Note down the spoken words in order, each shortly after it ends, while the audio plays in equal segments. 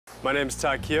My name's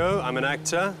Keogh. I'm an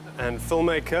actor and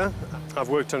filmmaker. I've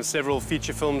worked on several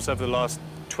feature films over the last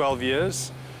 12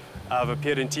 years. I've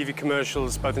appeared in TV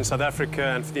commercials both in South Africa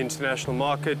and for the international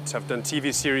market. I've done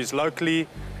TV series locally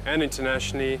and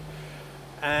internationally.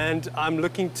 And I'm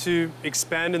looking to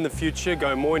expand in the future,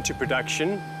 go more into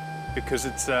production because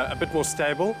it's a bit more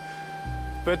stable.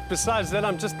 But besides that,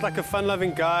 I'm just like a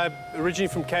fun-loving guy,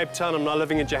 originally from Cape Town. I'm now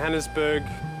living in Johannesburg,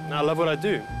 and I love what I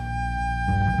do.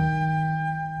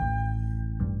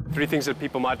 3 things that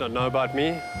people might not know about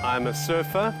me. I'm a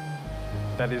surfer.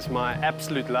 That is my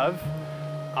absolute love.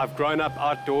 I've grown up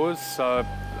outdoors, so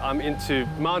I'm into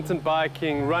mountain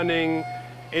biking, running,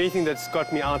 anything that's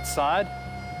got me outside.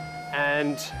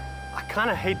 And I kind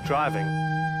of hate driving.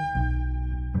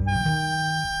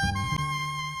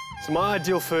 So my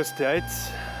ideal first date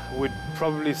would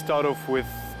probably start off with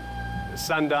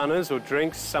sundowners or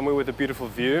drinks somewhere with a beautiful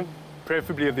view,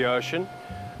 preferably of the ocean,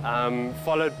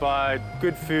 followed by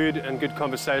good food and good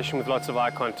conversation with lots of eye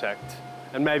contact,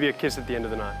 and maybe a kiss at the end of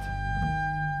the night.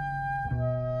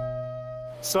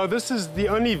 So this is the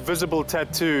only visible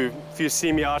tattoo if you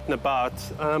see me out and about.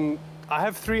 I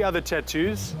have 3 other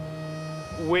tattoos,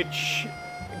 which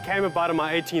came about on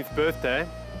my 18th birthday.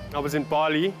 I was in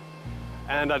Bali,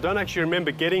 and I don't actually remember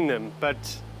getting them, but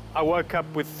I woke up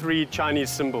with 3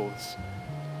 Chinese symbols.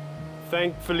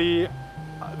 Thankfully,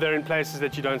 they're in places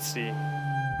that you don't see.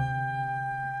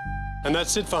 And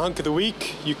that's it for Hunk of the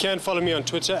Week. You can follow me on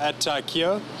Twitter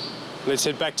 @Keogh. Let's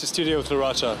head back to studio with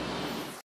Lorata.